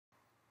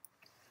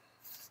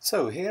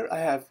So here I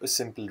have a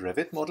simple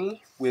Revit model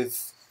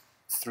with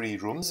 3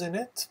 rooms in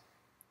it.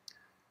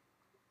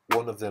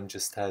 One of them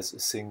just has a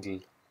single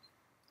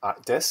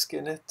desk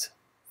in it.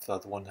 The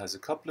other one has a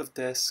couple of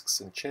desks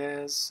and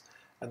chairs.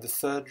 And the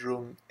third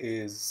room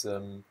is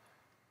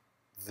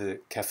the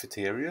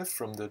cafeteria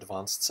from the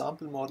advanced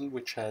sample model,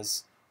 which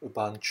has a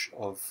bunch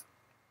of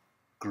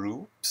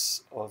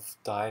groups of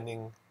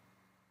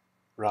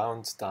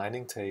round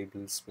dining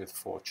tables with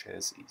 4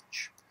 chairs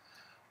each.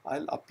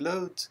 I'll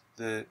upload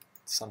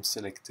some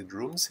selected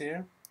rooms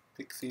here,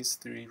 pick these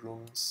 3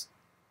 rooms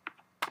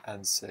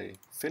and say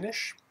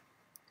finish.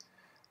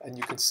 And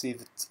you can see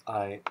that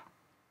I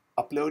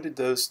uploaded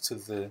those to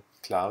the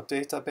cloud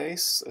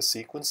database. A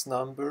sequence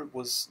number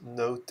was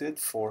noted,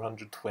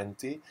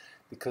 420,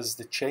 because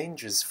the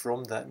changes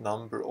from that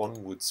number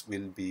onwards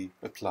will be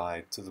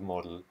applied to the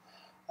model.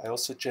 I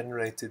also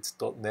generated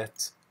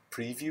 .NET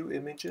preview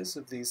images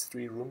of these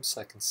 3 rooms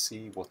so I can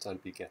see what I'll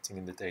be getting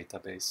in the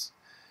database.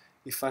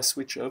 If I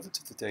switch over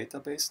to the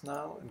database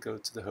now and go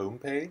to the home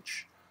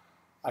page,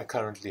 I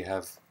currently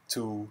have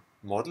 2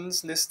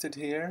 models listed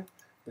here.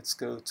 Let's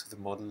go to the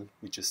model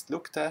we just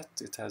looked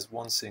at. It has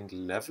one single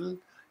level.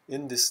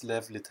 In this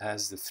level it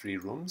has the 3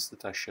 rooms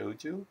that I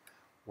showed you.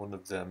 One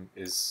of them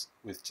is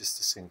with just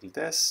a single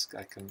desk.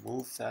 I can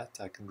move that,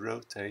 I can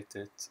rotate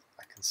it,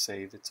 I can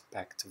save it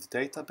back to the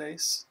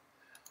database.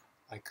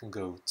 I can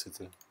go to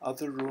the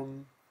other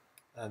room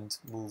and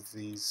move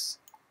these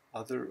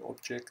other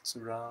objects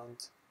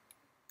around.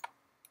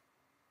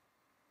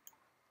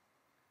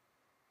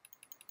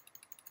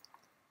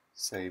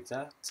 Save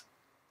that,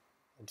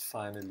 and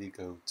finally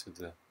go to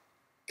the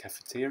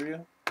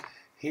cafeteria.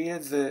 Here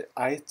the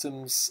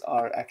items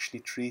are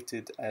actually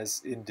treated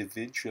as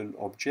individual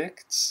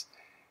objects,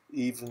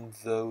 even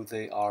though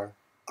they are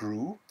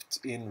grouped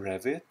in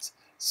Revit.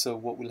 So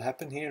what will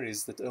happen here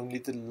is that only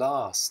the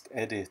last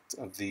edit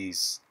of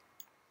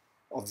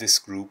this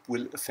group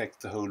will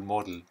affect the whole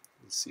model.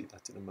 We'll see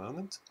that in a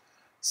moment.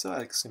 So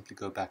I simply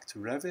go back to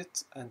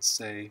Revit and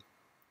say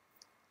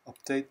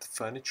update the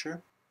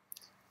furniture.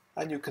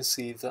 And you can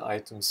see the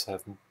items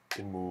have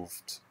been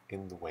moved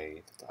in the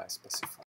way that I specified.